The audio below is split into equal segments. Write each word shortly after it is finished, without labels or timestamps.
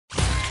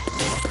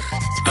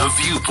The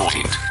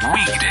Viewpoint,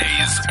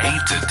 weekdays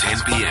 8 to 10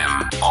 p.m.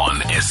 on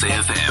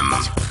SAFM.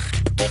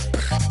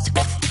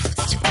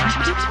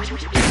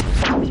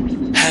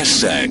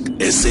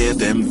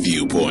 #SAFM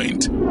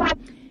Viewpoint.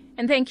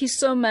 And thank you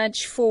so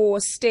much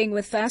for staying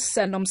with us.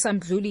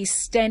 Nomsam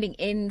standing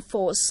in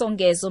for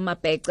Songezo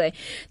Mabece.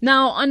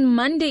 Now, on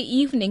Monday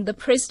evening, the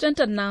president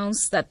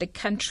announced that the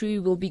country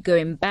will be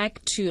going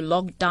back to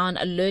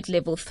lockdown alert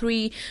level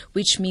 3,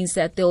 which means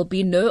that there will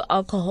be no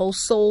alcohol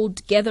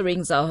sold,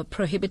 gatherings are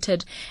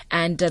prohibited,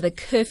 and the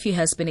curfew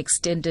has been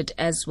extended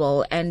as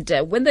well. And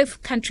when the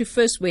country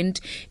first went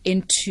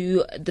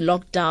into the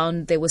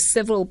lockdown, there were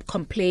several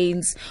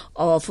complaints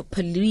of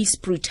police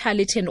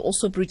brutality and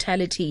also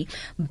brutality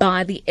by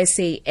the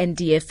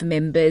SANDF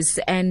members,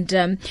 and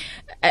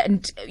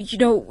you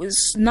know,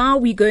 now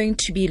we're going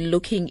to be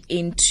looking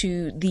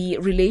into the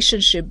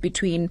relationship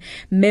between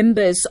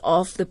members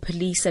of the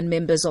police and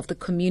members of the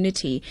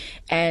community,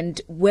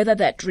 and whether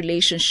that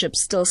relationship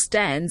still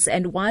stands,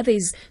 and why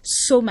there's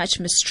so much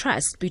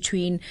mistrust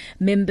between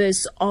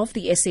members of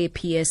the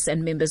SAPS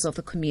and members of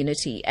the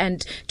community.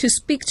 And to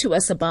speak to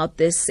us about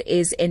this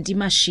is Andy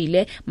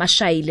Mashaile,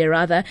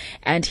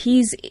 and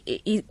he's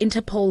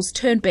Interpol's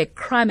Turnback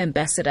Crime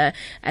Ambassador,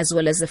 as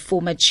well as the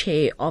former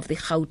chair of the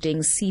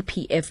Gauteng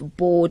CPF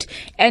board.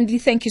 Andy,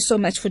 thank you so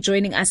much for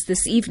joining us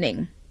this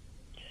evening.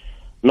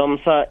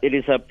 Nomsa, it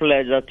is a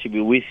pleasure to be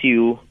with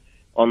you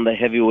on the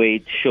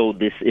heavyweight show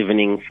this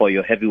evening for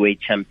your heavyweight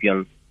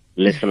champion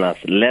listeners.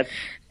 Let's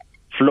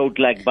float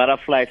like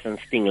butterflies and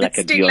sting like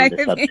a bee on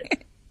the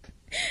subject.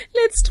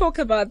 Let's talk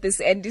about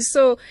this, Andy.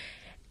 So,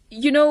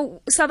 you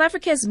know, South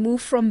Africa has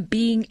moved from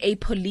being a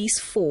police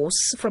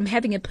force, from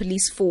having a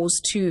police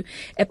force to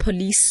a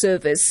police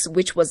service,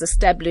 which was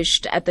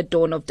established at the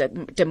dawn of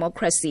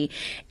democracy.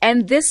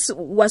 And this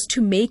was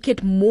to make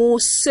it more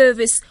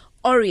service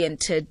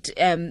oriented,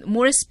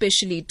 more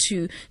especially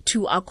to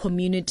our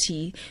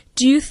community.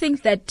 Do you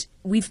think that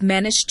we've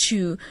managed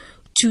to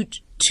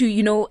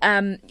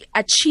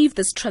achieve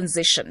this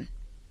transition?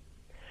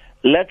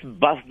 Let's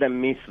bust the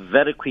myth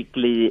very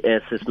quickly,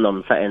 Sis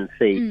Nomsa, and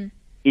say,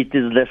 it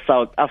is the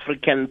South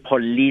African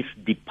Police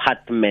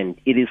Department.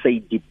 It is a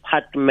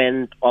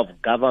department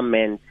of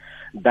government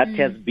that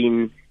has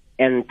been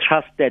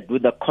entrusted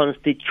with the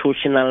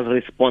constitutional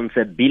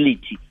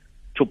responsibility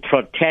to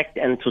protect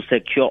and to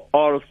secure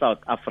all South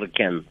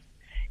Africans.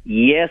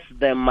 Yes,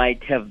 there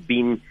might have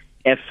been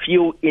a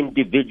few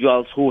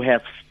individuals who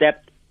have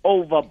stepped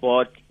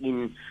overboard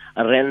in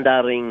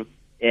rendering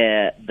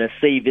the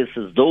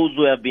services, those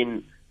who have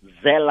been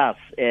zealous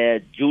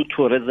due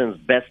to reasons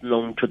best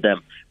known to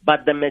them.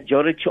 But the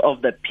majority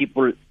of the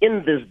people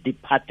in this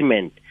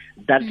department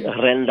that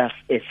renders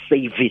a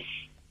service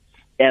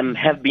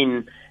have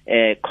been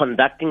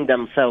conducting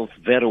themselves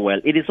very well.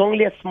 It is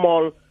only a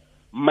small,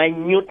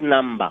 minute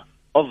number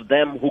of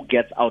them who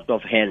gets out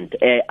of hand.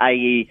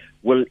 I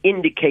will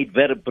indicate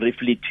very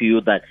briefly to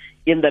you that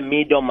in the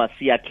Mido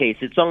Masia case,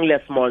 it's only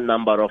a small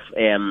number of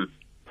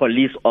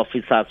police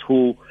officers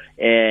who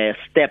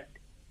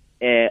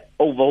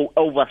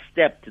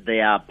overstepped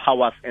their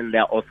powers and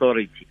their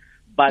authority.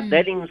 But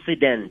that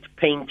incident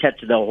painted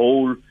the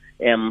whole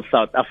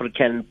South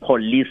African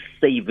police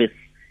service,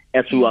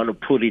 as we want to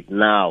put it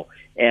now,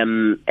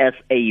 as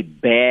a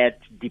bad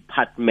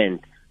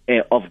department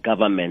of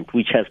government,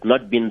 which has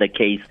not been the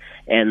case.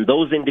 And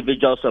those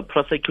individuals are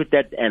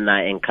prosecuted and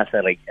are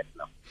incarcerated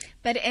now.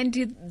 But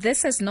Andy,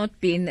 this has not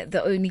been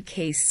the only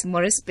case,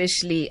 more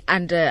especially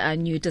under our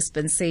new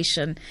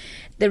dispensation.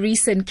 The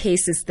recent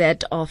case is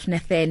that of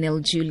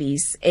Nathaniel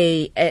Julius,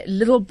 a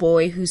little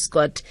boy who's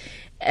got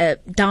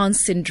Down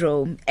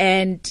syndrome,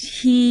 and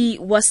he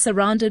was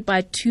surrounded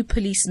by two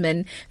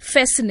policemen,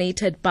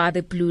 fascinated by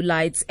the blue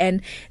lights,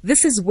 and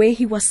this is where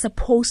he was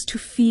supposed to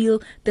feel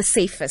the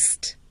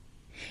safest.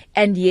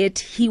 And yet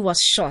he was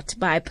shot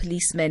by a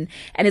policeman,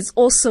 and it's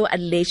also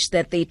alleged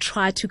that they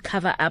tried to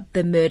cover up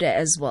the murder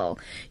as well.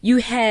 You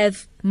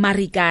have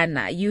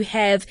Marikana, you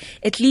have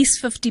at least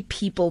 50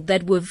 people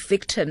that were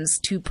victims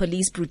to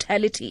police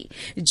brutality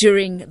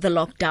during the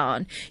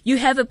lockdown. You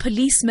have a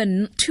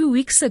policeman 2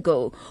 weeks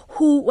ago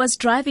who was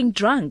driving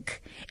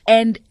drunk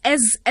and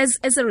as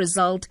a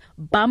result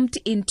bumped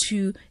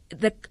into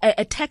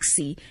a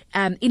taxi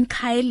in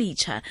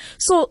Khayelitsha.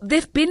 So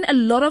there've been a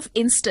lot of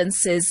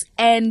instances,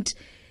 and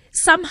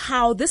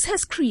somehow this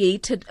has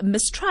created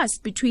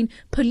mistrust between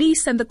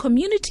police and the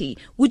community.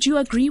 Would you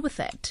agree with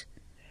that?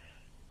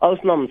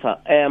 Osnomsa,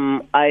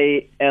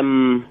 I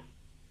am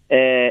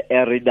a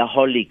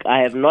readaholic. I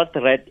have not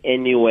read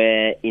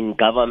anywhere in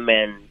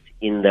government,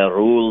 in the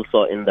rules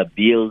or in the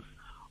bills,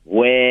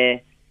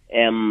 where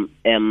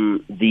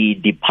the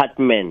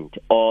department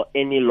or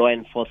any law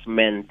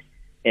enforcement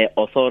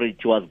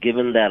authority was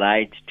given the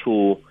right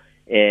to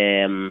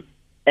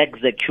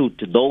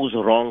execute those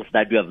wrongs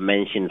that you have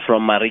mentioned,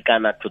 from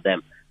Marikana to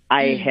them.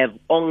 I have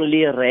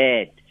only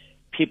read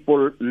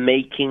people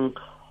making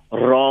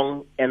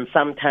wrong and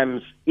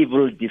sometimes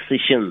evil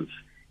decisions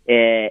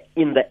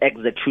in the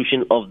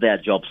execution of their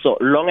job. So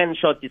long and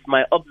short is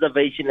my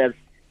observation as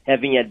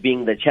having it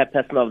being the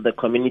chairperson of the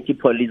Community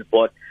Police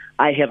Board,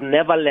 I have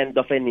never learned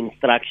of an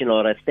instruction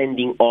or a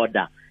standing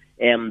order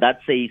that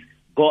says,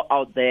 go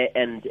out there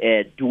and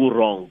do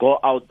wrong, go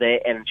out there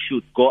and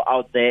shoot, go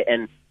out there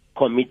and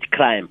commit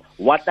crime.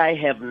 What I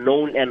have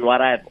known and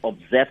what I have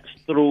observed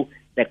through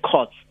the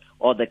courts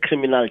or the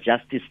criminal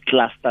justice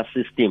cluster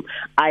system,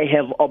 I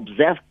have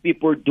observed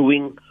people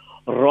doing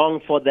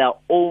wrong for their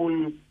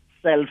own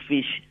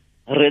selfish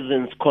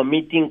reasons,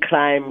 committing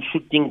crime,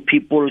 shooting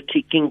people,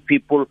 kicking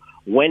people,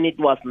 when it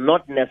was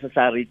not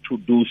necessary to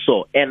do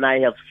so. And I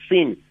have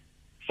seen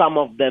some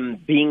of them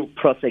being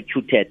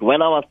prosecuted.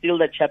 When I was still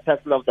the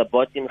chairperson of the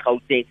board in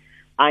Gauteng,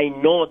 I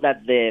know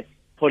that the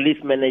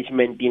police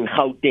management in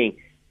Gauteng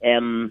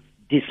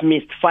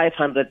dismissed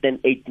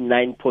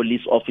 589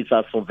 police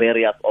officers for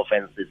various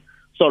offenses.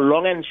 So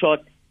long and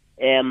short,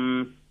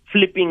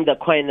 flipping the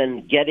coin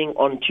and getting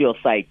onto your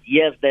side,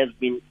 yes, there's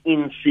been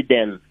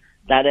incidents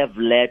that have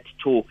led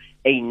to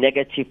a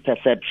negative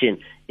perception.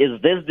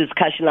 Is this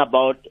discussion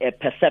about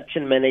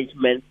perception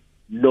management?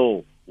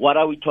 No. What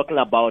are we talking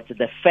about?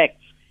 The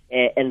facts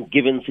and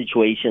given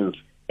situations.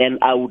 And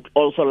I would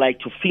also like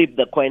to flip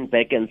the coin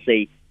back and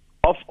say,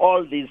 of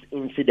all these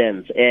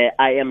incidents,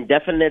 I am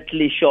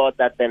definitely sure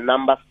that the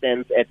number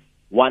stands at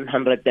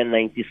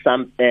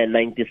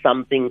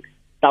 190-something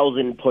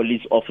thousand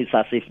police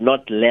officers, if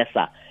not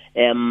lesser.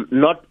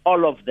 Not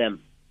all of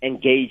them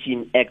engage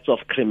in acts of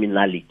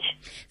criminality.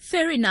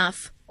 Fair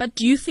enough. But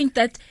do you think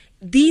that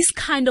these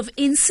kind of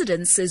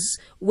incidences,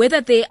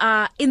 whether they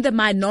are in the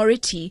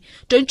minority,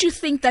 don't you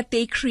think that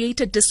they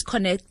create a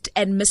disconnect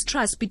and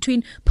mistrust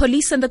between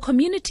police and the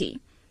community?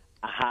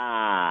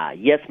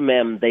 Yes,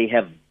 ma'am, they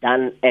have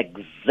done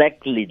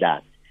exactly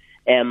that,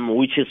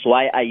 which is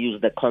why I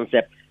use the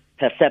concept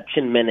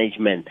perception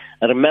management.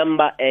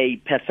 Remember, a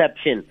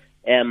perception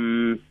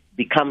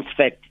becomes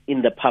fact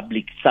in the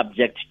public,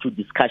 subject to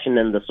discussion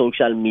and the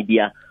social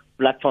media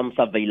platforms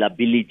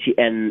availability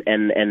and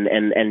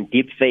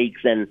deep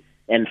fakes and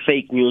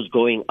fake news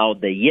going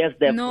out there. Yes,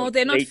 they're not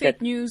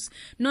fake news.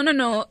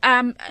 No.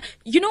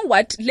 You know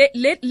what?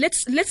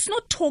 Let's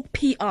not talk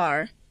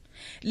PR.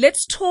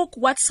 Let's talk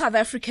what South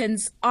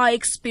Africans are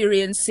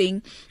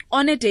experiencing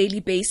on a daily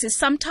basis,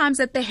 sometimes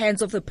at the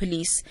hands of the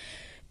police.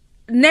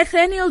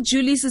 Nathaniel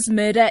Julius's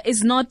murder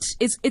it's not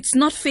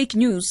fake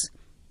news.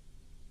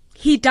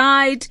 He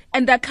died,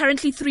 and there are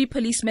currently 3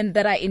 policemen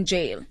that are in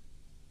jail.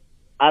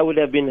 I would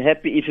have been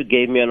happy if you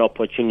gave me an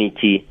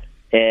opportunity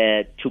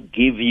to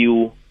give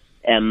you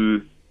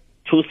 2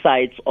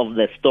 sides of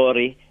the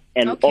story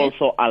and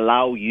also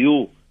allow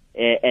you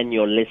and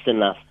your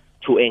listeners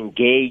to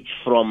engage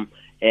from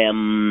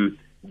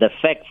the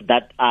facts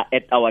that are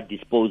at our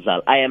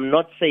disposal. I am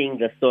not saying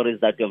the stories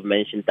that you have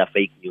mentioned are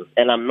fake news,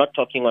 and I'm not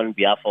talking on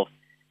behalf of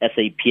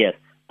SAPS.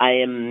 I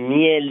am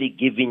merely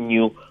giving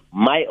you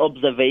my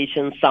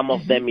observations, some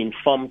of them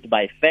informed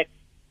by facts,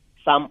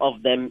 some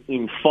of them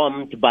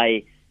informed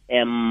by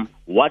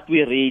what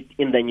we read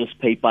in the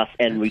newspapers,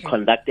 and we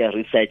conduct a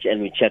research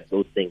and we check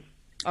those things.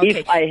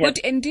 If I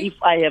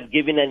have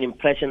given an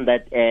impression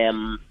that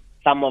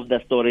some of the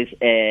stories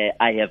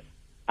I have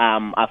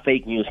are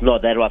fake news, no,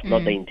 that was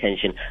not the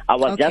intention. I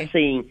was just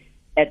saying,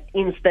 at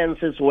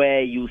instances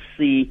where you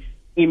see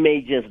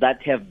images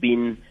that have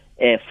been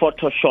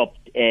photoshopped,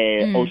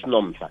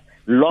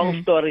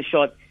 long story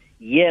short,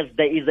 yes,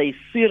 there is a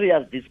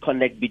serious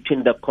disconnect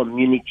between the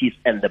communities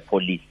and the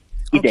police.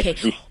 It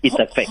exists. It's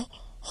a fact.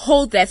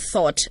 Hold that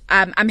thought.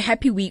 I'm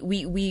happy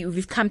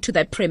we've come to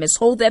that premise.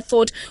 Hold that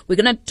thought. We're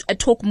going to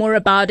talk more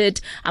about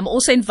it. I'm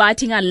also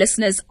inviting our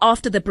listeners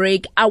after the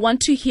break. I want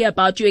to hear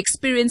about your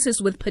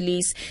experiences with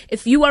police.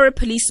 If you are a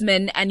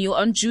policeman and you're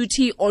on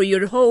duty or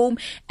you're home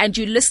and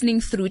you're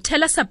listening through,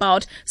 tell us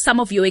about some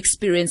of your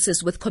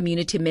experiences with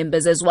community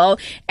members as well.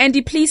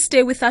 Andy, please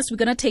stay with us. We're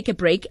going to take a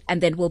break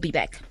and then we'll be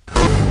back.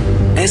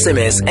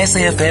 SMS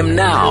SAFM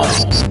now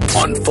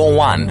on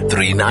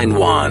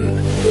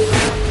 41391.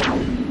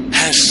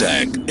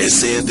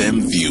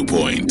 #SAFM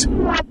Viewpoint.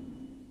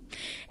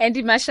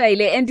 Andy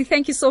Mashaile. Andy,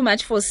 thank you so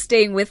much for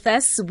staying with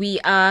us. We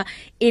are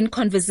in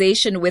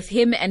conversation with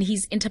him, and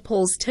he's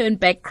Interpol's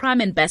Turnback Crime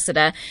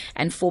Ambassador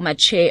and former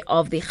chair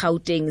of the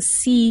Gauteng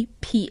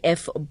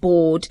CPF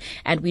board.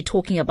 And we're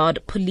talking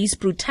about police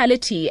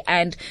brutality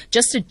and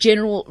just a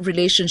general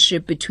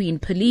relationship between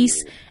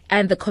police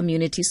and the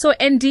community. So,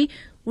 Andy,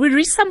 we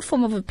reach some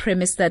form of a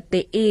premise that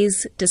there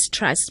is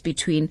distrust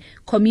between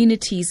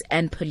communities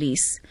and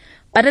police.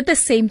 But at the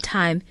same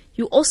time,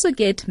 you also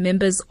get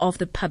members of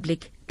the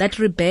public that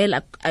rebel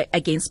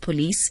against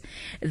police,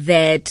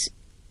 that,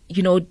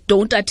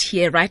 don't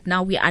adhere. Right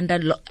now, we're under,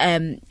 level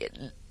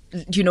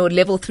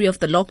 3 of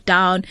the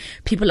lockdown.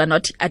 People are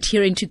not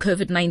adhering to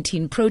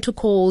COVID-19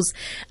 protocols.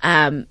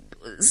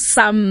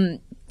 Some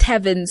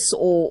taverns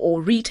or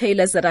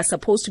retailers that are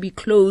supposed to be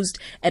closed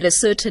at a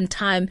certain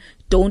time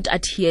don't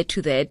adhere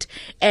to that.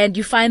 And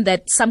you find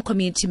that some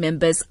community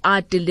members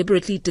are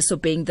deliberately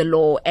disobeying the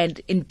law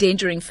and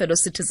endangering fellow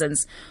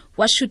citizens.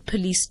 What should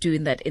police do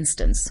in that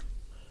instance?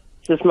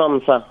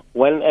 Nomsa,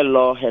 when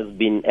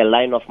a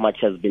line of march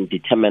has been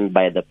determined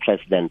by the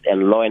president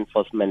and law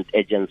enforcement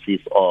agencies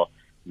or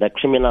the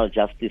criminal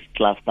justice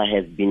cluster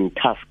has been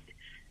tasked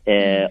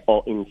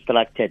or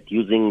instructed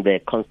using the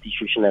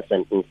constitution as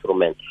an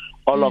instrument,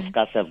 all of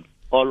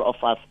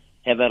us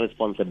have a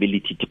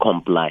responsibility to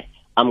comply.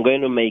 I'm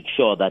going to make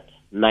sure that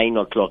 9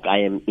 o'clock I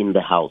am in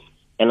the house,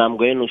 and I'm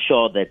going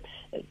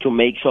to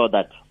make sure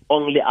that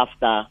only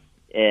after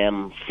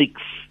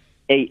 6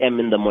 a.m.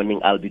 in the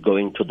morning I'll be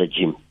going to the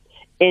gym.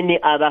 Any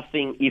other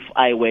thing, if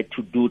I were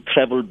to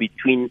travel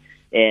between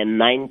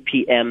 9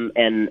 p.m.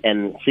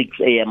 and 6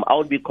 a.m., I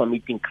would be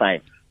committing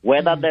crime.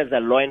 Whether there's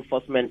a law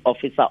enforcement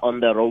officer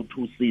on the road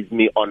who sees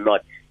me or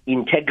not,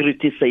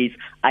 integrity says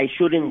I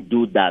shouldn't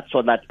do that,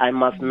 so that I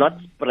must not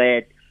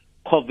spread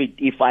COVID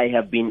if I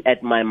have been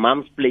at my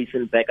mom's place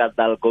in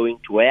Bekasdal, going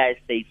to where I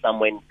stay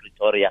somewhere in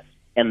Pretoria,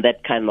 and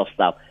that kind of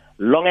stuff.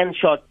 Long and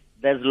short,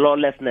 there's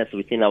lawlessness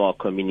within our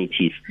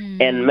communities.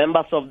 And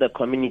members of the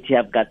community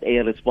have got a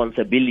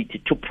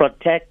responsibility to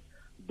protect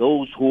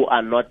those who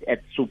are not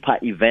at super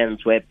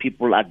events where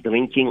people are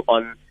drinking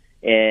on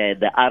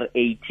the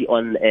R80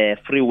 on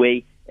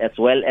freeway, as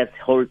well as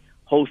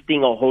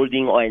hosting or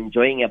holding or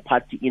enjoying a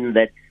party in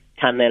that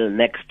tunnel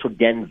next to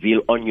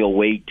Denville on your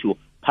way to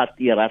past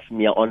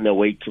Erasmia on the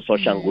way to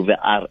Soshanguve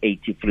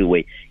R80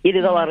 freeway. It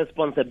is our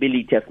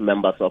responsibility as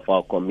members of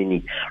our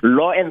community.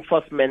 Law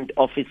enforcement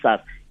officers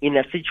in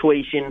a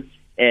situation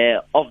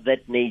of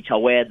that nature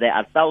where there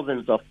are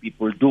thousands of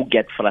people do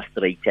get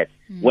frustrated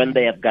when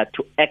they have got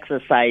to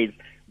exercise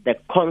the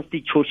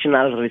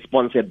constitutional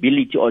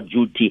responsibility or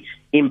duty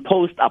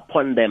imposed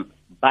upon them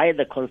by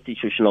the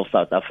Constitution of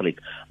South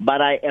Africa.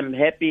 But I am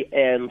happy,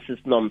 Sis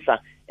Nomsa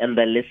and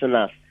the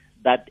listeners,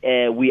 that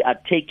we are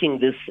taking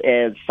this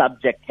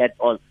subject head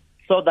on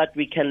so that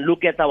we can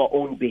look at our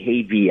own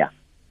behavior.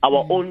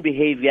 Our own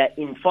behavior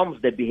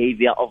informs the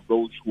behavior of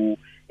those who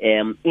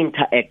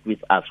interact with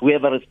us. We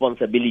have a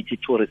responsibility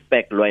to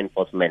respect law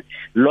enforcement.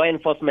 Law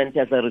enforcement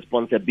has a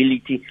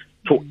responsibility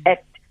to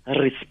act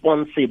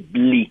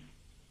responsibly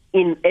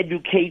in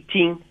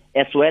educating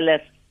as well as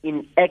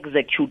in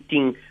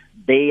executing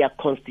their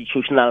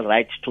constitutional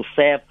right to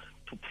serve,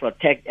 to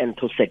protect, and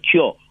to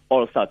secure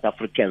all South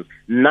Africans.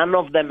 None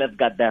of them have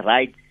got the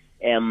right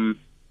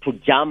to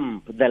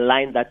jump the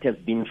line that has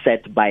been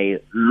set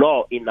by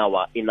law in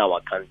our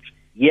country.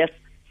 Yes,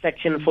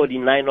 Section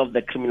 49 of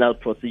the Criminal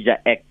Procedure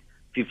Act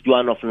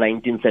 51 of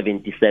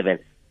 1977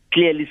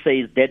 clearly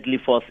says deadly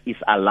force is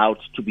allowed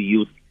to be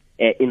used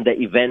in the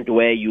event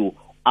where you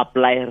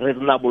apply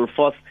reasonable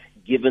force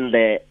given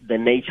the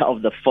nature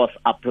of the force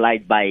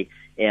applied by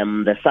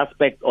the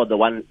suspect or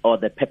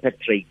the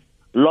perpetrator.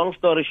 Long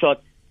story short,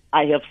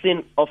 I have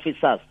seen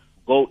officers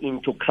go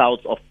into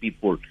crowds of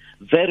people,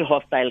 very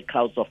hostile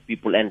crowds of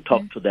people, and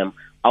talk to them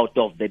out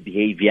of the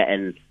behavior,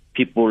 and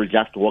people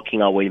just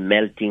walking away,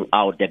 melting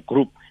out.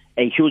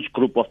 A huge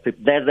group of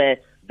people.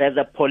 There's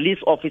a police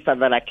officer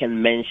that I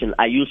can mention.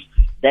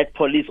 That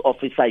police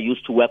officer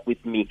used to work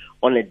with me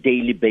on a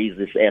daily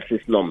basis as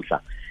his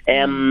NOMSA.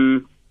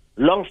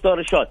 Long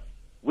story short,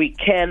 we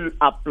can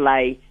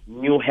apply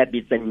new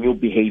habits and new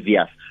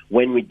behaviors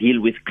when we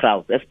deal with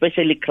crowds,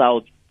 especially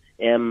crowds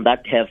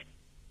that have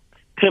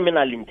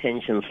criminal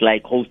intentions,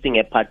 like hosting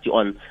a party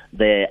on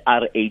the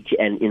R80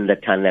 and in the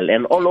tunnel,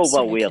 and all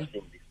over we have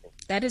seen this.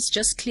 That is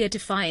just clear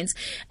defiance.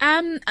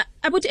 And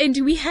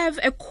we have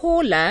a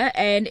caller,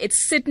 and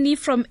it's Sydney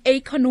from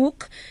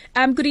Eikonook.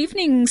 Good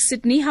evening,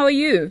 Sydney. How are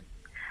you?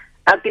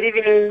 Good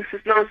evening,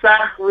 Sister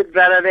with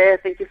brother there.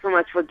 Thank you so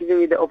much for giving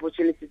me the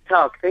opportunity to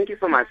talk. Thank you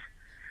so much.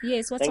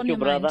 Yes, what's on your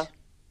mind? Thank you, brother.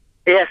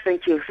 Yes,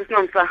 thank you. Sister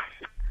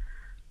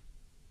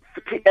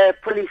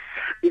police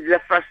is the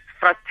first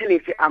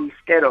fraternity I'm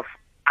scared of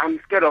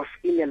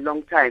in a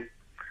long time.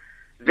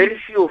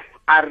 Very few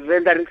are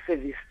rendering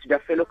service to their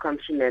fellow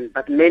countrymen,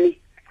 but many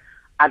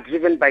are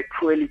driven by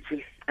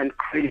cruelty and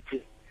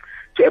cruelty.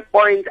 To a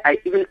point, I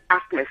even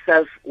ask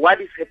myself, what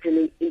is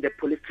happening in the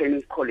police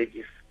training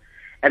colleges?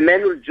 A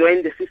man will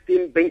join the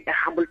system being a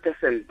humble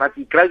person, but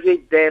he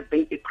graduates there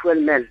being a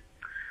cruel man.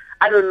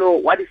 I don't know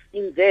what is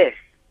in there,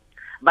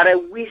 but I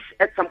wish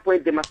at some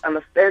point they must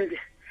understand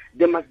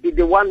they must be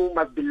the one who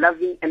must be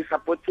loving and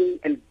supporting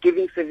and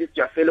giving service to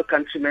your fellow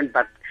countrymen,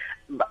 but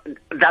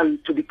than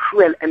to be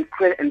cruel and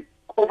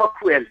over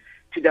cruel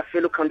to their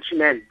fellow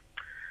countrymen.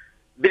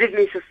 Believe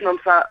me, Sister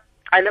Nomsa,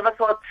 I never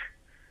thought,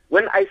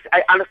 when I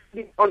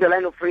understood on the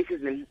line of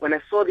racism, when I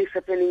saw this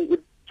happening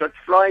with George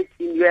Floyd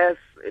in US,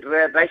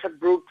 Rashad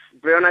Brooks,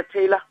 Breonna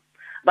Taylor,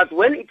 but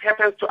when it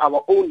happens to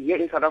our own here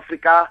in South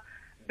Africa,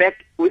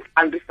 back with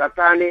Andri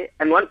Satane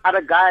and one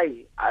other guy,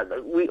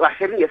 we were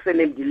having a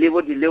surname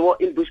Dilewo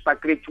in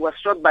Bushbuckridge, who was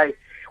shot by,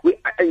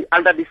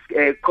 under these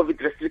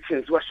COVID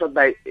restrictions, who was shot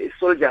by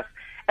soldiers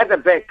at the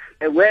back,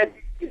 where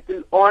it's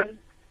still on.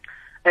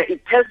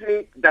 It tells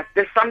me that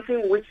there's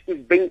something which is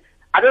being,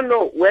 I don't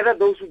know whether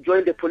those who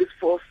join the police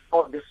force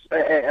or the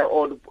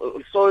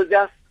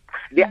soldiers,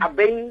 they are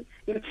being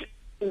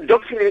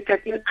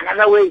indoctrinated in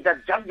another way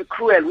that just be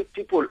cruel with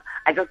people.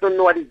 I just don't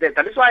know what is that.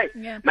 That is why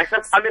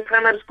myself, I'm a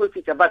primary school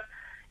teacher, but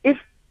If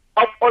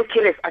of all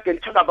careers I can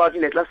talk about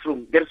in a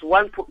classroom, there's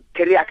one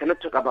career I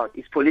cannot talk about,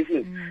 it's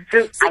policing.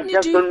 Since Sydney,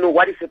 I just don't know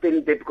what is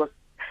happening there, because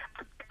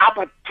up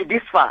to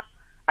this far,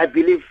 I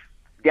believe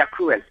they are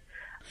cruel.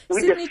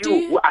 With Sydney, the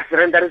few who are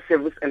surrendering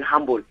service and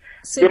humble.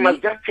 Sydney, they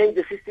must just change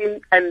the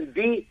system and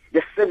be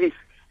the service,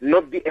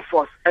 not be a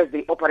force as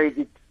they operate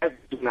it as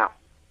they do now.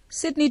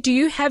 Sydney, do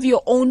you have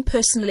your own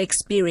personal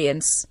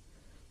experience?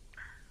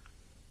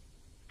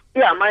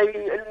 Yeah,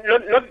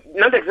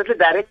 not exactly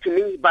direct to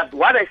me, but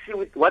what I see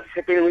with what's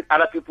happening with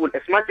other people,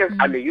 as much as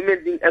I'm a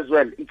human being as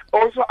well, it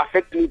also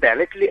affects me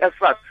directly as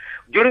far.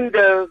 During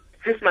the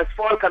Christmas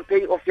fall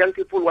campaign of young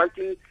people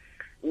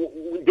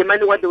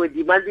demanding what they were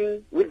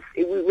demanding with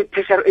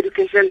tertiary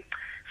education,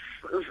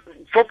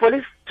 for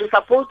police to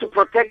support to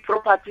protect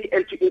property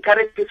and to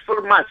encourage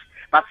peaceful march,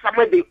 but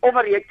somewhere they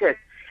overreacted,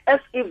 as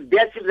if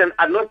their children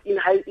are not in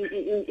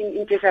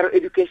tertiary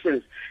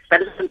education.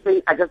 That is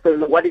something I just don't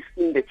know what is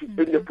in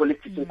the police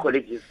teaching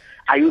colleges.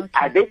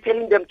 Are they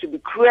telling them to be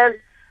cruel?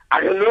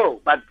 I don't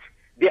know, but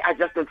they are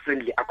just not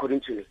friendly,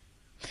 according to me.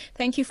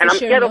 Thank you for sharing.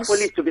 sharing. And I'm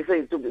scared of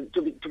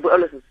police to be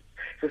honest,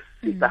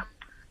 sister.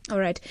 All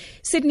right.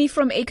 Sydney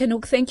from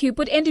Ekenhoek, thank you.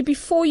 But Andy,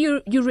 before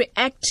you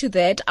react to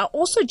that, I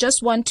also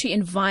just want to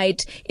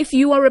invite, if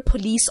you are a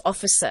police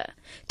officer,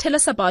 tell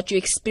us about your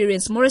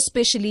experience, more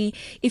especially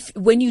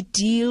when you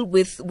deal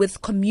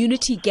with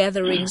community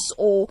gatherings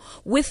or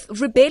with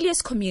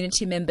rebellious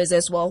community members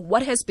as well.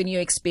 What has been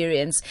your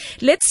experience?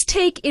 Let's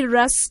take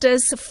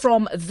Erastus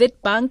from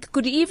Witbank.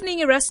 Good evening,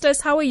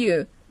 Erastus. How are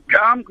you? Yeah,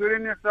 I'm good.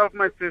 And yourself,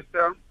 my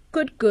sister?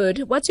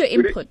 Good. What's your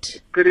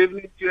input? Good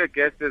evening to your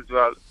guest as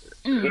well.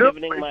 Good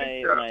evening,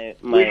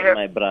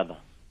 my brother.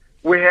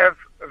 We have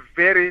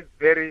very,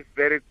 very,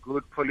 very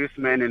good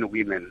policemen and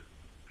women.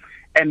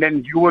 And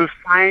then you will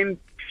find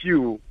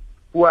few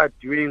who are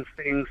doing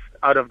things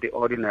out of the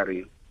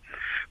ordinary.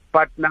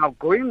 But now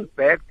going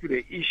back to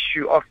the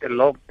issue of the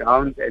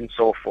lockdowns and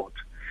so forth,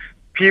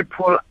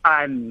 people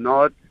are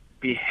not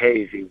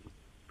behaving.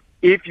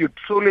 If you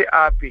truly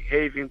are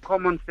behaving,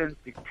 common sense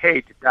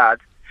dictates that.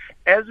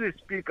 As we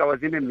speak, I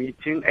was in a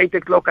meeting. 8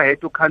 o'clock, I had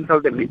to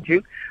cancel the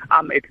meeting.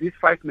 I'm at least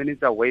 5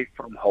 minutes away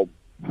from home.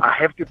 I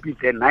have to be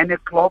there. 9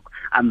 o'clock,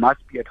 I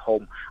must be at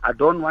home. I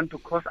don't want to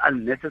cause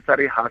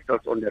unnecessary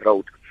hassles on the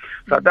road.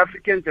 South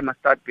Africans, they must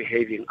start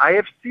behaving. I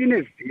have seen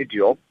a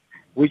video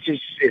which is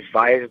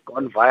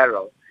gone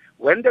viral.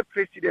 When the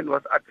president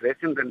was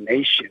addressing the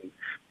nation,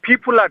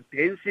 people are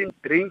dancing,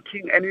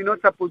 drinking, and you're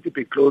not supposed to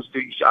be close to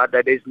each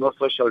other. There's no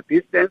social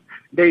distance.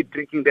 They're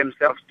drinking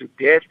themselves to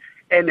death.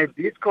 And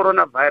this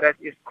coronavirus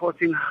is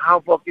causing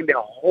havoc in the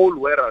whole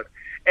world.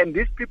 And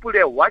these people,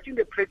 they're watching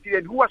the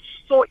president who are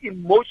so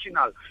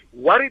emotional,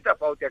 worried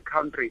about their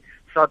country.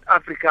 South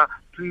Africa,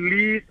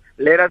 please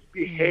let us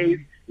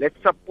behave.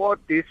 Let's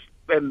support these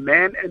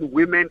men and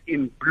women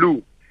in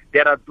blue.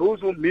 There are those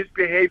who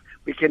misbehave.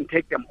 We can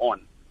take them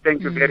on.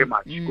 Thank you very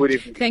much. Good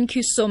evening. Thank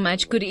you so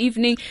much. Good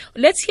evening.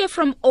 Let's hear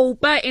from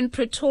Oba in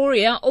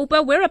Pretoria.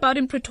 Oba, where about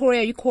in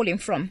Pretoria are you calling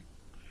from?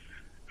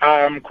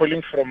 I'm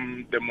calling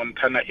from the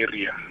Montana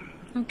area.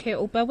 Okay,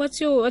 Oba, what's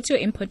your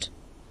input?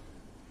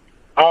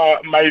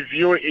 My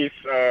view is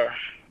I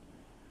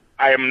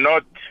am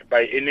not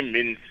by any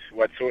means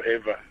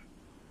whatsoever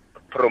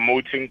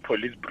promoting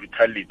police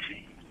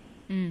brutality.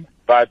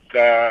 But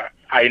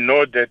I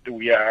know that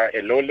we are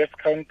a lawless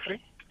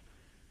country.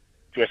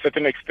 To a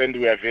certain extent,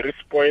 we are very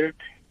spoiled.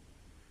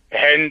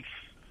 Hence,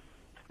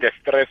 the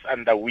stress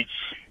under which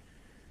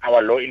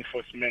our law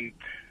enforcement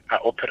are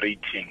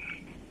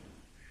operating.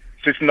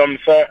 Sis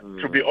Nomsa,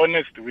 to be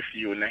honest with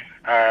you,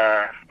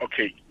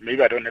 okay,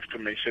 maybe I don't have to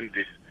mention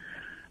this.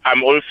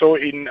 I'm also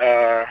in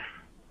the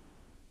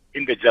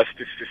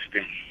justice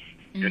system,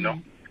 you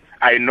know.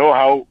 I know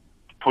how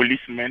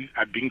policemen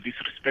are being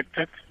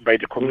disrespected by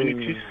the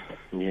communities.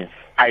 Yes.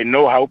 I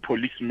know how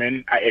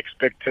policemen are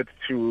expected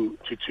to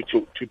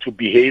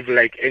behave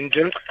like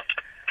angels.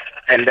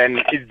 And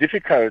then it's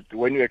difficult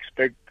when you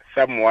expect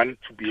someone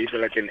to behave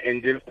like an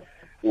angel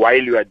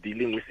while you are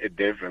dealing with a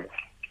devil.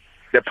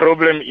 The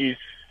problem is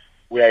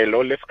we are a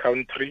lawless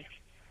country.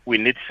 We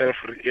need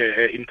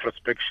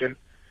self-introspection,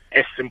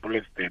 as simple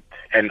as that.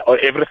 And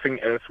everything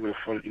else will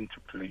fall into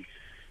place.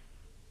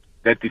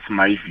 That is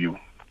my view.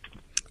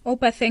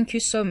 Opa, thank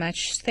you so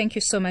much. Thank you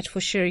so much for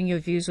sharing your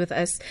views with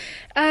us.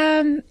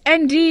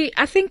 Andy,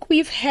 I think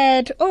we've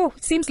had,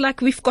 it seems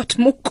like we've got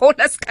more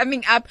callers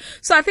coming up.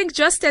 So I think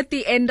just at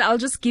the end, I'll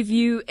just give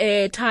you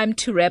time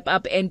to wrap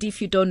up. Andy,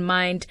 if you don't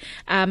mind,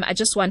 I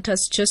just want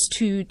us just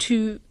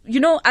to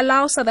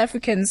allow South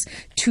Africans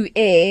to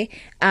air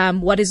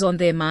what is on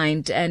their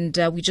mind. And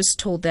we just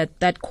told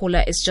that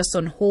caller is just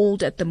on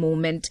hold at the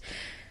moment.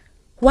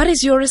 What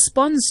is your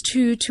response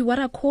to what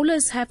our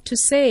callers have to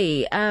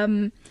say?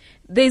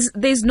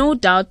 There's no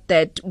doubt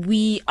that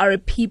we are a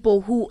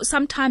people who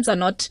sometimes are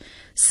not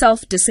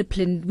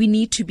self-disciplined. We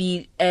need to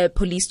be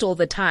policed all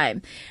the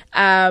time.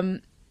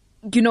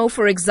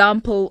 For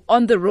example,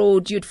 on the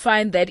road, you'd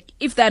find that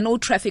if there are no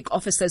traffic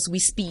officers, we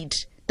speed.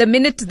 The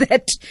minute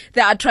that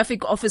there are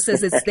traffic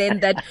officers, it's then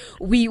that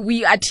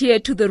we adhere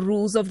to the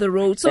rules of the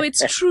road. So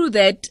it's true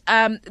that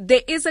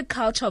there is a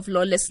culture of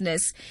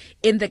lawlessness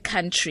in the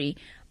country.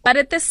 But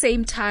at the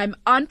same time,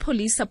 aren't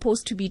police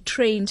supposed to be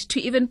trained to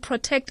even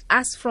protect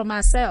us from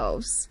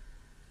ourselves?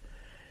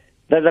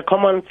 There's a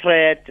common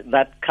thread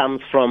that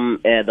comes from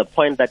the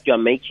point that you're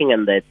making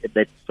and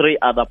the three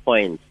other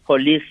points.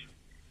 Police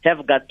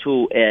have got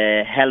to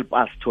help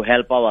us to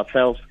help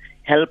ourselves,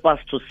 help us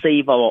to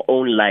save our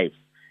own lives.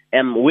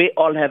 We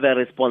all have a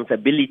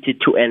responsibility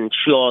to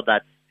ensure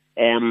that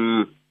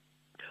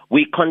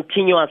we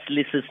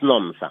continuously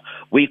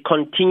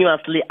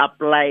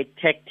apply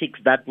tactics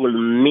that will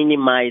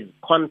minimize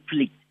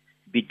conflict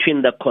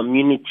between the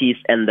communities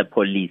and the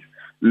police.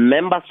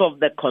 Members of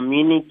the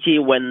community,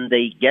 when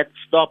they get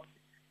stopped,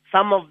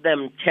 some of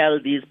them tell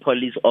these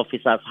police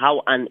officers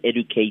how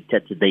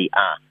uneducated they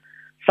are.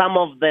 Some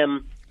of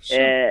them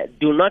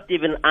do not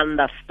even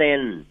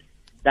understand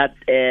that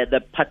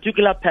the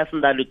particular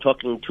person that you're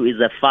talking to is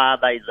a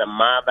father, is a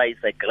mother,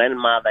 is a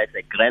grandmother, is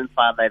a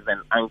grandfather, is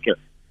an uncle.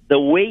 The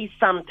way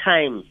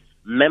sometimes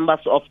members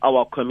of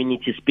our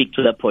community speak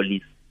to the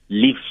police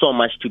leaves so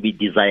much to be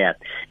desired.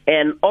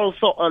 And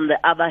also, on the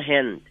other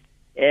hand,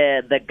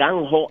 the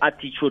gung-ho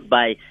attitude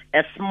by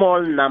a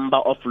small number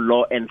of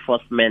law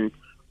enforcement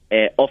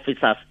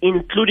officers,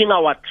 including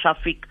our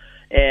traffic,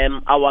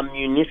 our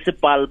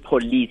municipal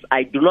police.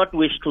 I do not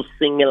wish to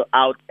single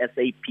out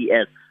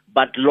SAPS,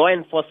 but law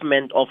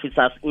enforcement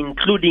officers,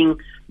 including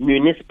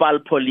municipal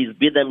police,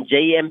 be them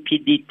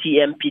JMPD,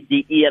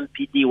 TMPD,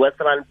 EMPD,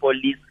 Western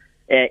Police,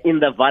 in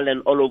the Valley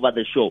and all over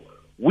the show.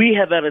 We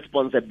have a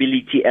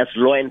responsibility as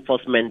law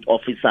enforcement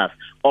officers,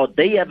 or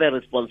they have a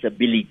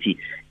responsibility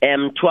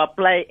to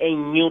apply a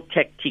new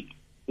tactic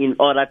in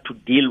order to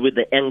deal with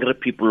the angry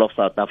people of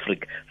South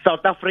Africa.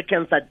 South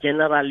Africans are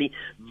generally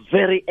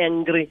very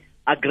angry,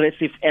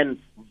 aggressive, and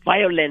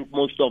violent,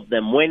 most of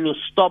them. When you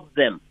stop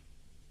them,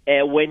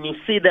 when you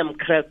see them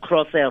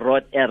cross a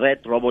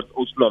red robot,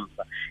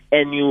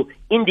 and you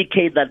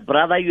indicate that,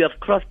 brother, you have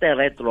crossed a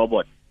red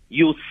robot,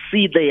 you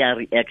see their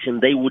reaction.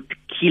 They would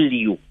kill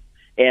you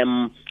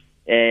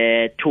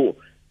to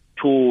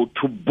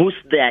boost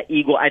their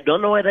ego. I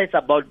don't know whether it's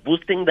about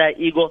boosting their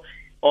ego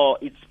or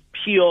it's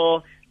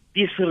pure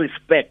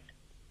disrespect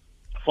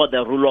for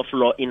the rule of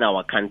law in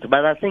our country.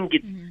 But I think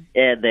it's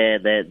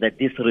the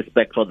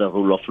disrespect for the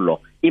rule of law.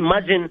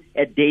 Imagine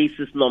a day,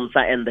 Sis Nomsa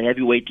and the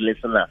heavyweight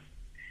listeners.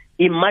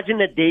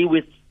 Imagine a day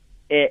with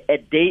a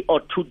day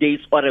or 2 days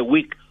or a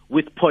week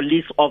with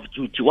police off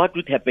duty. What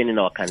would happen in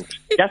our country?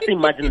 Just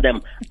imagine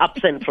them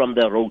absent from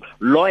the road,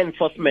 law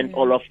enforcement,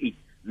 all of it,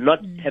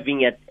 not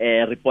having it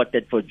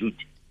reported for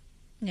duty.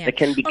 Yeah. There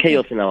can be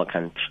chaos in our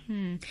country.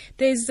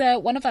 There's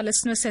one of our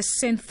listeners has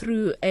sent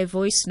through a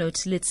voice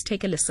note. Let's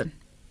take a listen.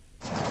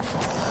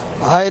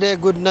 Hi there,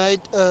 good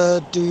night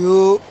to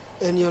you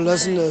and your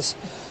listeners.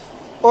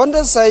 On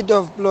the side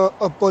of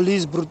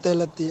police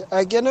brutality,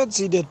 I cannot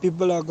see that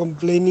people are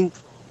complaining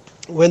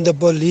when the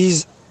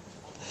police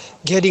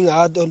getting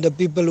hard on the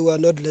people who are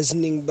not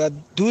listening, but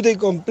do they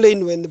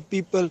complain when the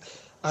people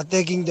are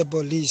attacking the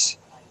police?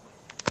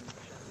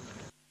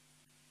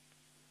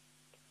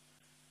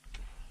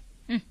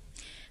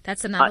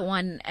 That's another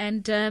one.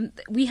 And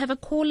we have a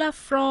caller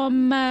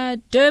from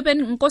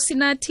Durban,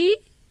 Nkosinati.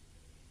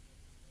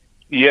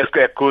 Yes,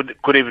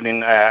 good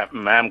evening,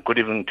 ma'am. Good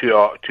evening to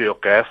your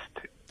guest.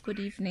 Good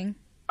evening.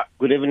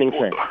 Good evening,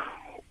 sir.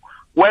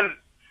 Well,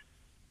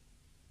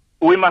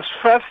 we must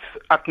first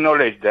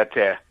acknowledge that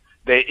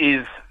there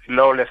is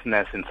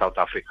lawlessness in South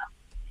Africa.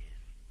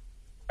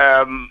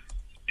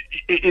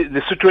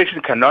 The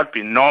situation cannot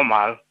be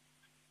normal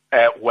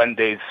when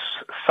there is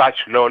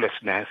such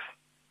lawlessness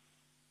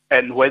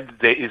and when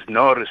there is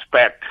no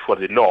respect for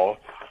the law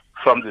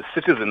from the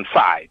citizen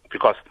side,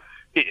 because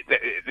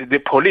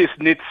the police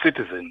need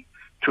citizens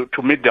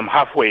to meet them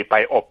halfway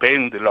by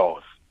obeying the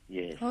laws.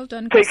 Yes. Hold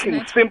on,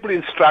 taking simple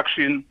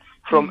instruction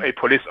from a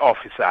police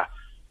officer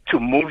to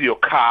move your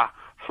car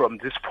from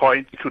this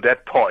point to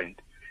that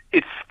point.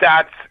 It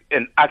starts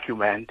an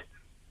argument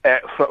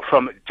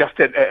from just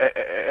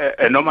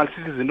a normal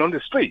citizen on the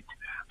street.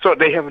 So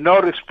they have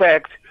no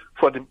respect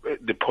for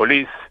the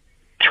police.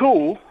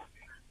 Two,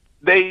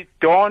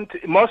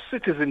 most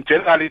citizens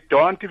generally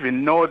don't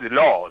even know the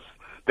laws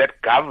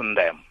that govern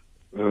them.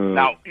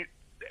 Now,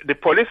 the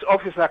police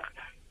officer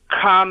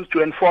comes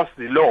to enforce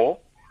the law,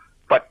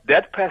 but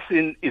that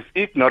person is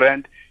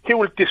ignorant. He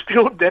will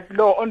dispute that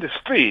law on the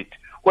street,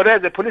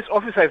 whereas the police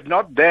officer is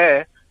not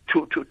there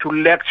to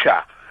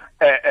lecture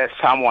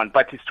someone,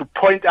 but is to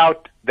point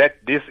out that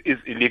this is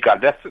illegal.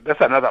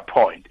 That's another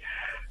point.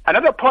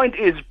 Another point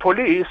is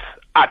police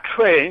are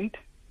trained.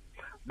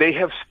 They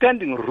have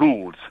standing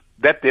rules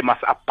that they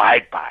must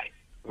abide by.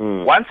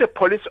 Once a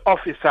police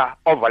officer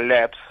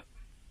overlaps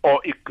or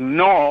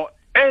ignore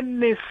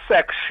any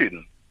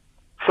section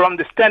from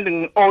the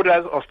standing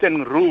orders or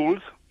standing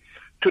rules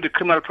to the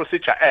Criminal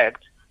Procedure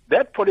Act,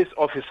 that police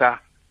officer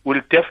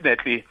will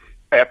definitely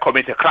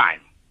commit a crime,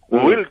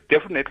 will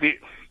definitely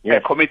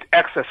commit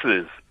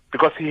excesses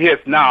because he has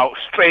now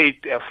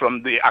strayed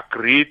from the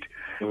agreed,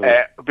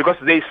 because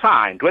they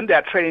signed. When they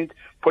are trained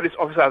police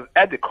officers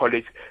at the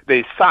college,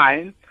 they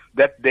sign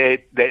that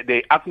they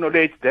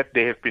acknowledge that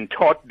they have been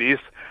taught this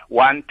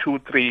 1, 2,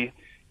 3,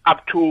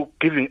 up to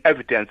giving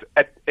evidence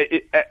at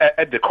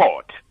the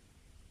court.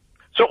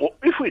 So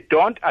if we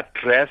don't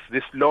address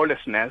this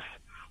lawlessness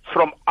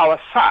from our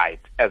side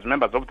as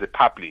members of the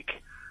public,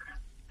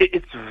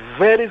 it's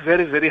very,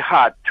 very, very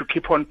hard to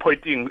keep on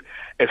pointing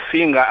a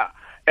finger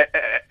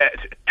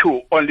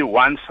to only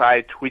one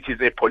side, which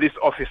is a police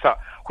officer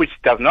which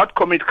does not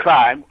commit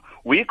crime.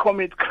 We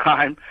commit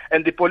crime,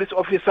 and the police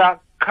officer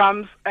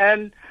comes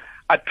and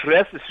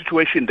addresses the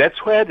situation.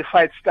 That's where the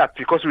fight starts,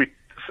 because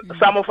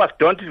some of us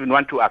don't even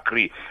want to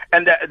agree.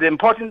 And the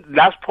important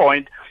last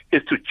point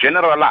is to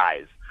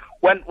generalize.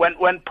 When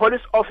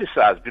police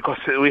officers, because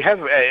we have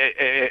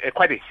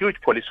quite a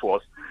huge police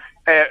force,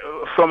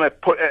 from a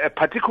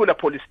particular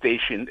police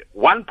station,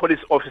 one police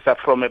officer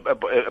from a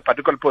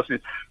particular person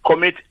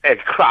commits a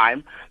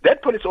crime,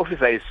 that police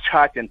officer is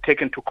charged and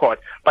taken to court.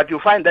 But you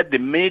find that the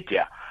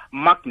media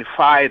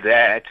magnify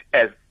that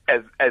as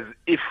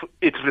if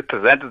it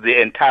represents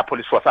the entire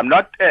police force. I'm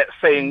not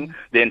saying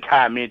the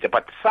entire media,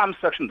 but some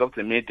sections of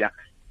the media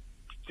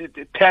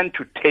tend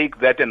to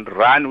take that and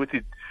run with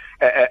it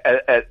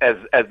as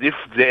if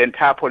the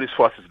entire police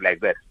force is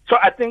like that. So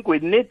I think we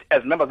need,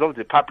 as members of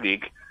the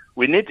public,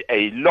 we need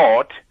a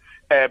lot,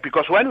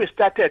 because when we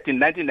started in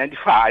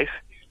 1995,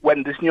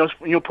 when this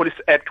new police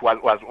act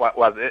was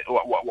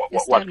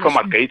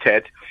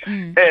promulgated,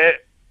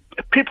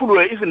 people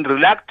were even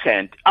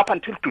reluctant. Up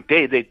until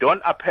today, they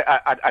don't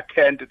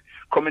attend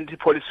community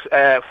police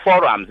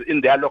forums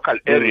in their local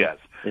areas.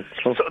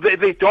 So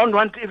they don't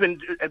want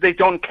they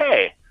don't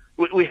care.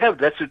 We have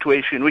that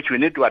situation which we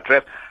need to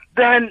address.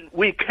 Then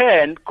we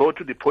can go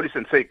to the police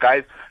and say,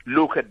 guys,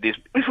 look at this.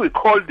 If we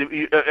call the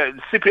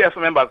CPF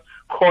members,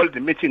 call the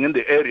meeting in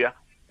the area,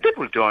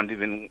 people don't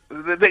even,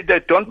 they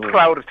don't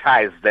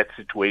prioritize that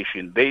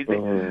situation. They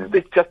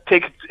just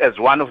take it as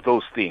one of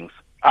those things.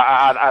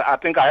 I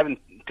think I haven't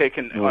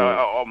taken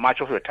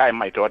much of your time,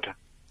 my daughter.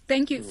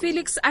 Thank you.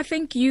 Felix, I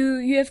think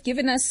you have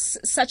given us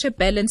such a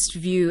balanced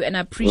view, and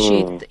I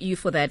appreciate you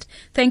for that.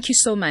 Thank you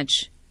so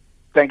much.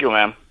 Thank you,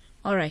 ma'am.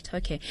 All right,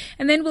 okay.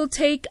 And then we'll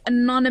take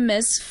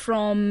Anonymous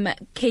from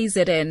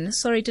KZN.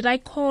 Sorry, did I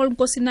call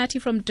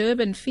Gosinati from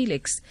Durban,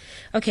 Felix?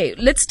 Okay,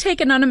 let's take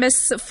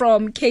Anonymous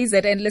from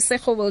KZN.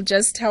 Lesego will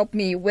just help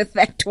me with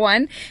that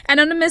one.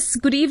 Anonymous,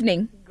 good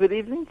evening. Good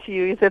evening to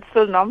you. Is it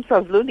still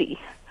Nomsa Zluli?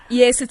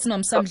 Yes, it's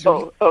Nomsa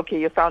Zluli. Oh, okay,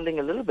 you're sounding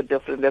a little bit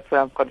different. That's why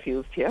I'm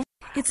confused here.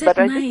 It's but at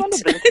I night. just want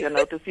to bring to your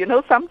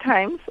notice,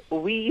 sometimes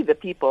we, the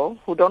people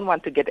who don't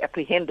want to get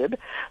apprehended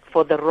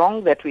for the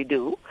wrong that we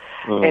do,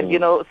 and,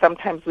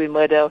 sometimes we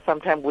murder,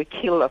 sometimes we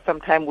kill, or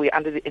sometimes we're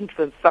under the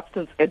influence,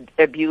 substance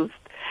abuse,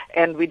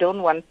 and we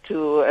don't want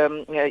to,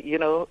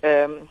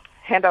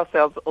 hand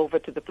ourselves over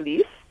to the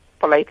police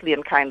politely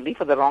and kindly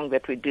for the wrong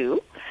that we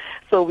do.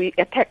 So we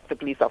attack the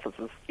police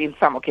officers in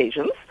some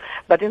occasions.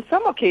 But in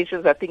some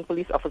occasions, I think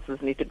police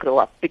officers need to grow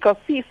up. Because,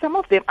 see, some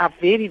of them are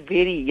very,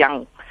 very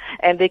young,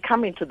 and they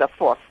come into the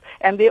force,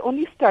 and they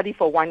only study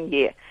for 1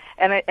 year.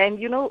 And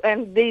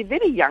they're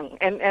very young,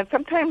 and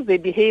sometimes they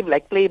behave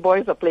like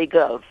playboys or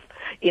playgirls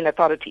in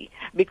authority,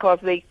 because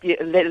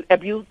they'll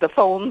abuse the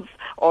phones,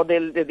 or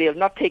they'll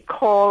not take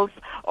calls,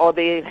 or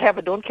they have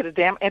a don't care a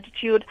damn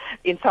attitude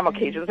in some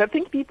occasions. I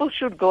think people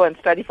should go and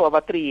study for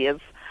about 3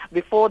 years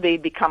before they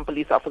become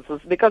police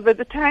officers, because by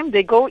the time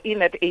they go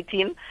in at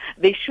 18,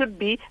 they should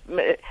be,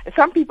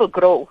 some people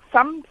grow,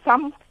 some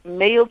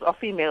males or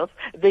females,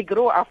 they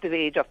grow after the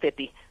age of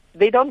 30.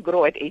 They don't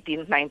grow at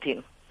 18,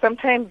 19.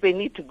 Sometimes they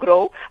need to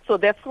grow. So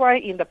that's why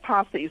in the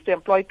past they used to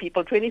employ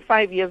people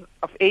 25 years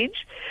of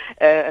age,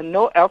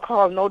 no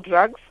alcohol, no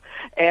drugs,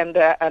 and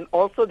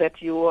also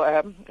that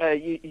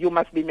you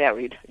must be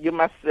married. You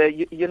must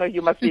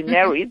you must be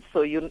married,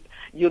 so you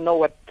know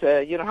what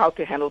how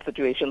to handle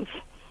situations.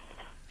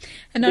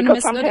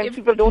 Anonymous, because sometimes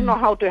people don't know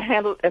how to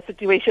handle a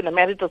situation, a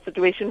marital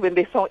situation, when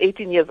they're so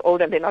 18 years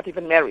old and they're not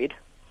even married.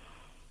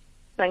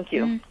 Thank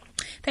you.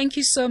 Thank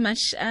you so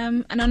much.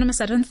 Anonymous,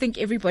 I don't think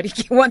everybody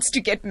wants to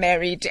get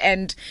married,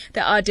 and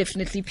there are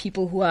definitely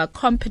people who are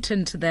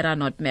competent that are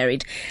not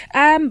married.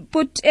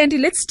 But Andy,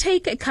 let's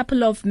take a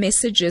couple of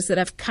messages that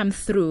have come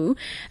through.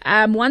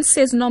 One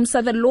says,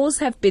 Nomsa, the laws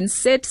have been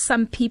set.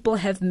 Some people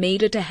have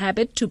made it a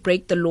habit to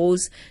break the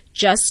laws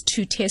just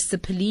to test the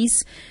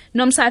police.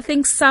 Nomsa, I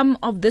think some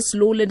of this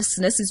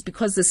lawlessness is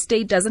because the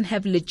state doesn't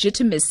have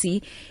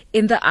legitimacy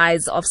in the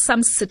eyes of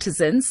some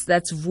citizens.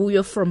 That's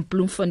Vuyo from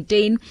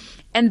Bloemfontein.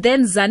 And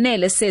then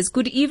Zanele says,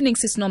 good evening,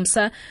 Sis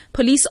Nomsa.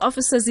 Police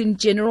officers in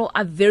general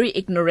are very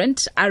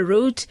ignorant. I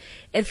wrote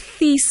a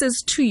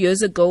thesis 2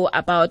 years ago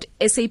about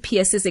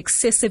SAPS's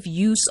excessive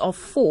use of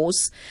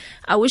force.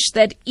 I wish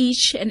that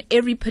each and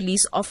every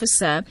police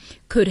officer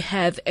could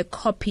have a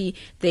copy.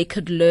 They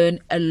could learn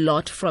a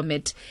lot from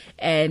it.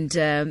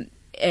 And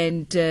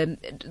and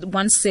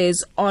one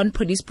says, on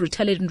police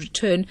brutality and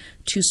return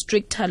to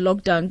stricter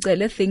lockdown,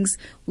 things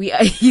we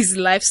are his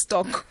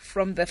livestock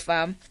from the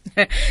farm.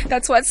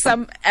 That's what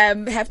some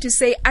have to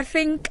say. I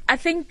think,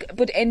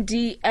 but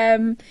Andy,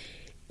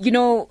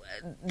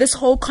 this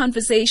whole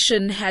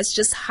conversation has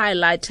just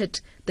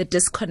highlighted the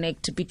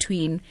disconnect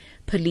between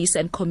police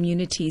and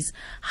communities.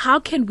 How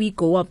can we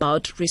go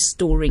about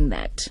restoring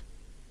that?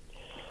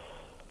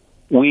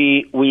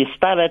 We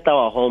start at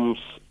our homes,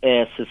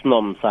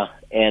 Sisnomsa,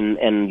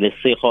 and the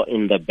Seho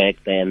in the back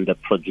there and the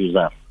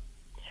producer.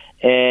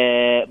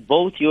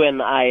 Both you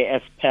and I,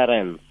 as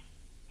parents,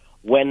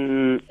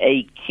 when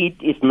a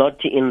kid is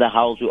not in the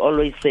house, we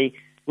always say,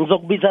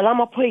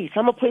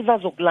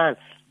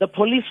 the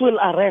police will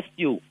arrest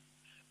you.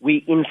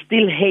 We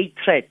instill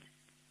hatred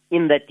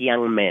in that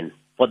young man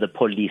for the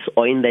police,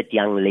 or in that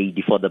young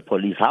lady for the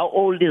police. How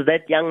old is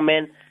that young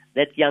man?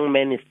 That young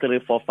man is 3,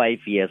 4,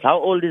 5 years. How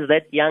old is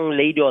that young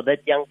lady or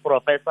that young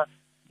professor?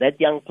 That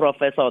young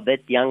professor or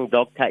that young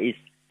doctor is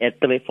at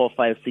 3, 4,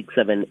 5, 6,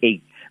 7,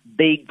 8.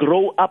 They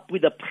grow up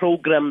with a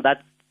program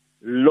that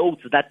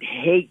loads, that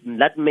hate,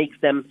 that makes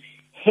them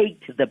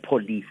hate the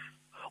police.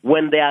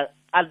 When they are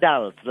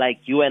adults like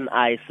you and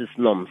I,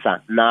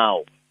 Sisnomsa,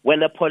 now,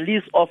 when a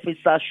police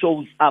officer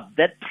shows up,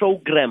 that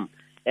program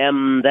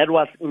that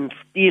was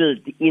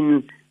instilled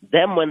in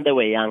them when they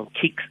were young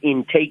kicks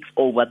in, takes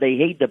over. They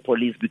hate the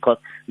police because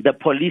the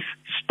police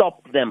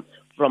stopped them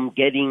from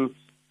getting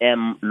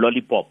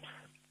lollipops.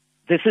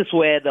 This is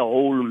where the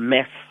whole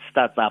mess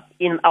starts up.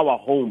 In our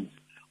homes,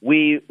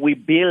 we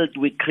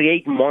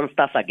create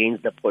monsters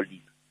against the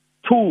police.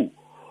 2,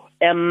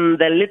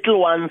 the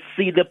little ones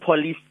see the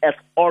police as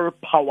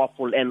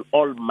all-powerful and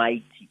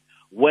almighty.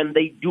 When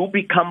they do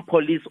become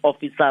police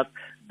officers,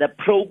 the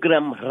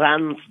program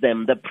runs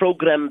them. The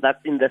program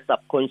that's in the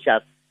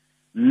subconscious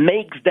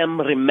makes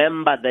them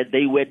remember that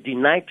they were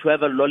denied to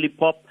have a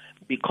lollipop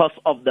because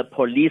of the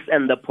police,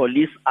 and the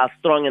police are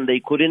strong and they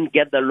couldn't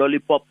get the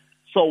lollipop.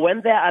 So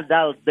when they're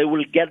adults, they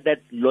will get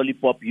that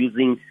lollipop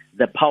using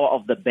the power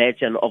of the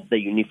badge and of the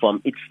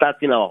uniform. It starts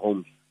in our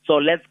homes. So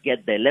let's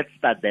get there. Let's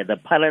start there. The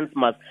parents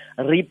must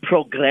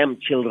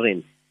reprogram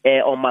children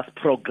or must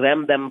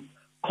program them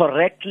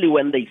correctly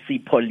when they see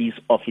police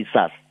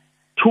officers.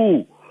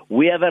 2,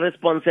 we have a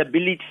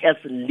responsibility as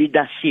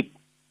leadership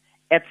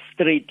at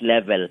street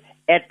level,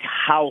 at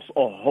house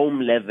or home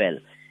level,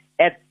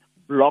 at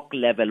block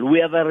level. We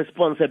have a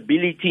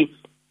responsibility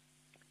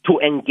to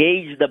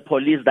engage the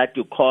police that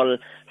you call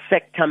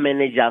sector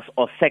managers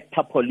or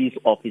sector police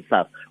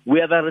officers.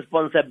 We have a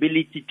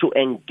responsibility to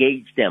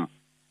engage them,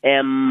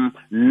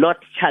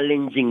 not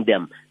challenging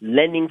them,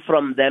 learning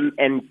from them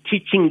and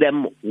teaching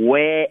them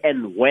where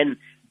and when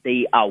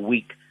they are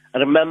weak.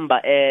 Remember,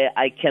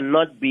 I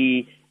cannot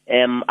be,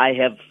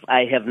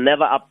 I have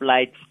never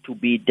applied to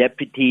be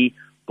deputy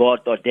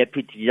God or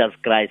deputy Jesus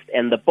Christ.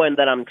 And the point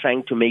that I'm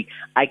trying to make,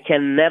 I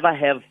can never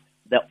have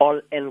the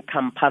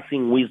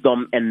all-encompassing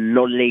wisdom and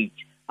knowledge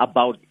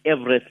about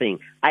everything.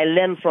 I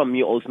learn from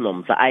you,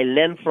 Osnom. So I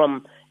learn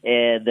from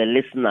the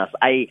listeners.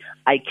 I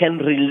can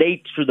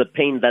relate to the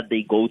pain that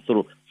they go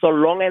through. So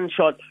long and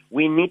short,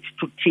 we need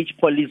to teach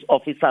police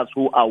officers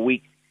who are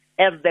weak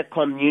as the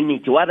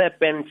community. What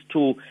happens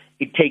to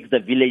it takes the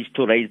village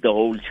to raise the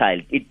whole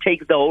child. It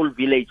takes the whole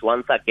village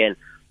once again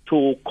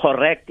to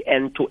correct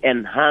and to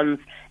enhance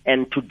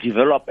and to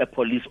develop a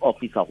police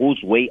officer who's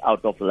way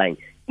out of line.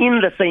 In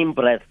the same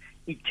breath,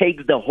 it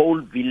takes the whole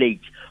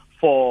village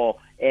for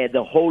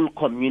the whole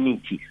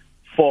community,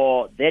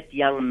 for that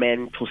young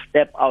man to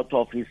step out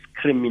of his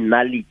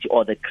criminality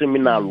or the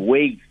criminal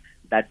ways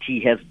that he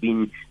has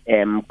been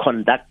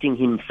conducting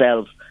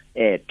himself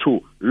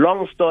to.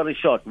 Long story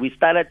short, we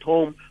start at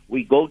home,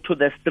 we go to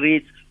the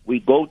streets, we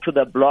go to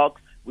the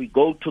blocks, we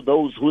go to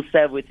those who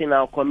serve within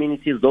our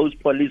communities, those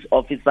police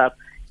officers.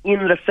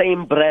 In the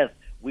same breath,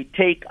 we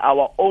take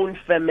our own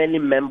family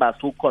members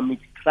who commit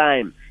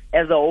crime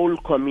as a whole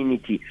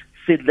community,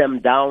 sit them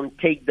down,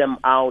 take them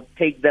out,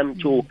 take them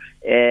to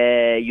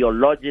your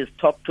lodges,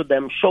 talk to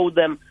them, show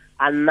them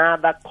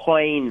another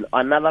coin,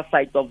 another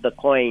side of the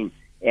coin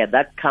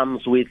that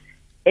comes with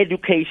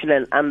education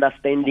and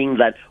understanding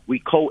that we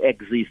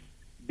coexist.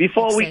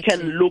 Before we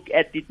can look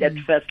at it at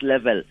first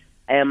level,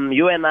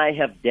 you and I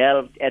have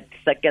delved at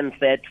second,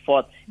 third,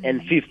 fourth,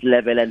 and fifth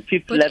level. And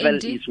fifth level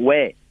is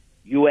where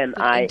you and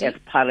I as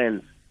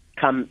parents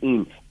come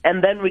in.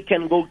 And then we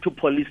can go to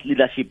police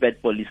leadership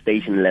at police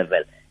station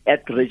level,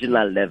 at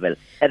regional level,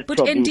 at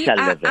provincial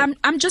level.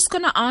 I'm just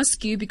going to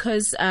ask you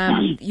because,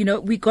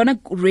 we're going to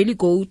really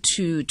go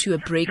to a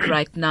break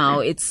right now.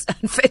 It's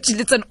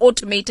unfortunately, it's an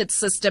automated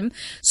system.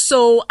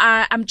 So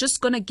I'm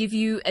just going to give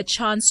you a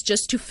chance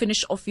just to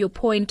finish off your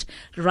point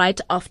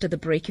right after the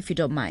break, if you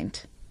don't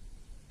mind.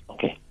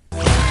 Okay.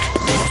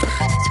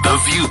 The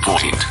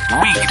Viewpoint,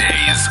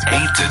 weekdays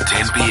 8 to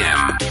 10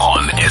 p.m.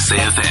 on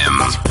SAFM.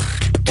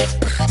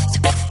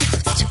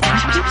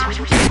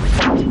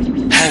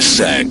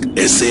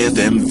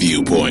 #SAFM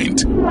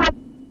Viewpoint.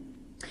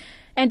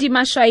 Andy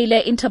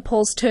Mashaile,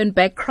 Interpol's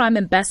turned-back crime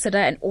ambassador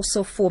and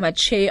also former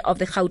chair of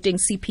the Gauteng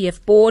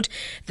CPF board.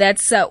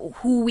 That's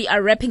who we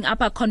are wrapping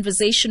up our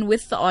conversation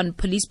with on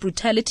police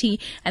brutality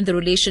and the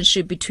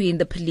relationship between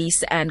the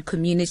police and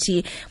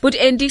community. But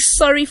Andy,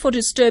 sorry for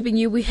disturbing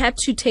you. We had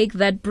to take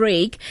that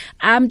break.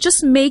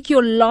 Just make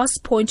your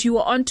last point. You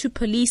were on to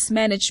police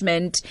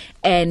management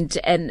and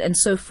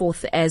so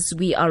forth as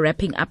we are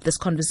wrapping up this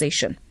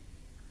conversation.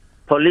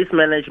 Police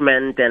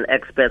management and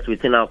experts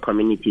within our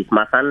communities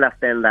must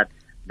understand that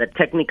the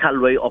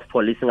technical way of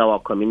policing our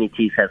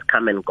communities has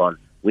come and gone.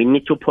 We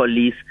need to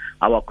police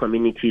our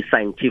communities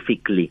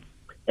scientifically.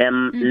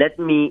 Let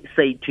me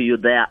say to you,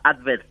 there are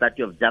adverts that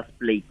you've just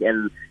played,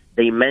 and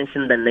they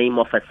mention the name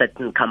of a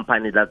certain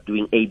company that's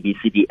doing A, B,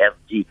 C, D, F,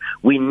 G.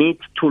 We need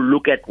to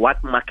look at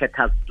what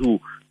marketers do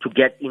to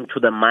get into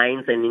the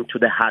minds and into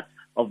the hearts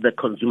of the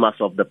consumers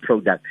of the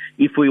product.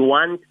 If we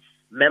want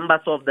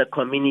members of the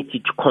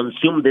community to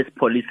consume this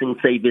policing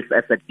service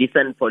as a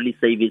decent police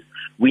service,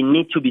 we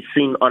need to be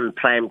seen on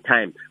prime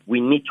time. We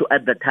need to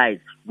advertise.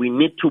 We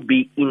need to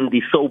be in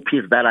the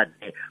soapies that are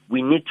there.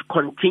 We need to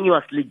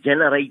continuously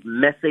generate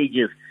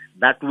messages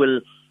that will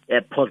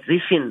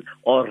position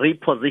or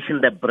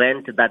reposition the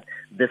brand that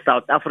the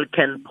South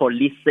African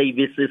police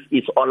services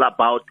is all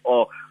about,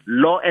 or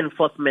law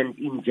enforcement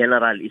in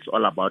general is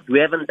all about. We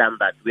haven't done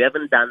that. We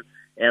haven't done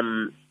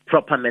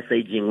proper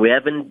messaging. We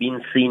haven't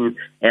been seen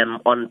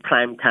on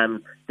prime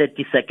time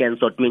 30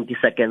 seconds or 20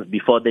 seconds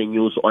before the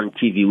news on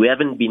TV. We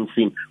haven't been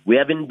seen. We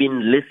haven't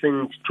been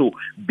listened to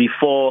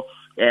before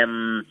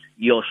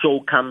your show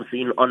comes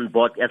in on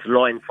board as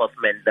law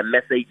enforcement. The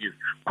messages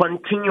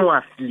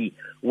continuously.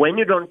 When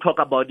you don't talk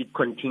about it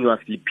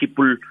continuously,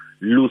 people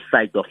lose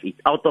sight of it.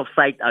 Out of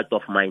sight, out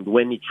of mind.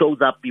 When it shows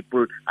up,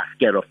 people are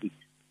scared of it.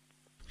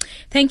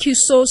 Thank you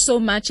so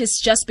much. It's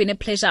just been a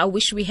pleasure. I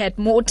wish we had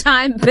more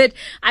time, but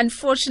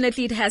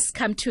unfortunately it has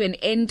come to an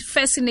end.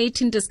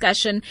 Fascinating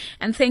discussion,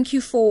 and thank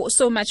you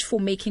so much for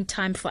making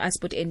time for us,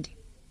 but Andy.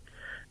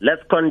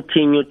 Let's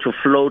continue to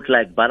float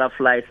like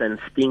butterflies and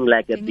sting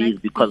like a bee,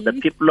 because the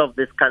people of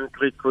this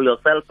country, through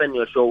yourself and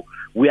your show,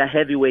 we are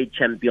heavyweight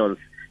champions.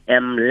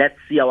 Let's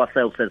see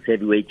ourselves as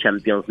heavyweight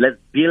champions. Let's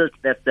build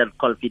that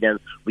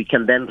self-confidence. We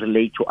can then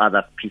relate to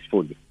others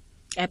peacefully.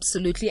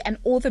 Absolutely, and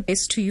all the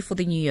best to you for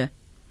the new year.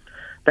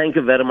 Thank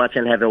you very much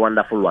and have a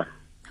wonderful one.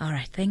 All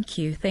right, thank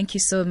you. Thank you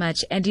so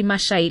much. Andy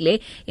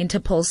Mashaile,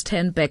 Interpol's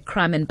turned-back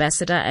crime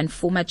ambassador and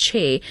former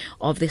chair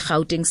of the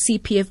Gauteng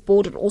CPF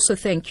board. And also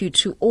thank you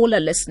to all our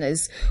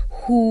listeners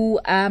who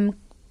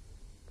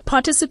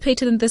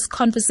participated in this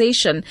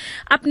conversation.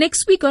 Up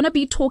next, we're going to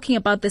be talking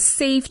about the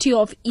safety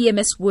of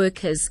EMS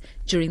workers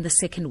during the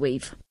second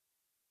wave.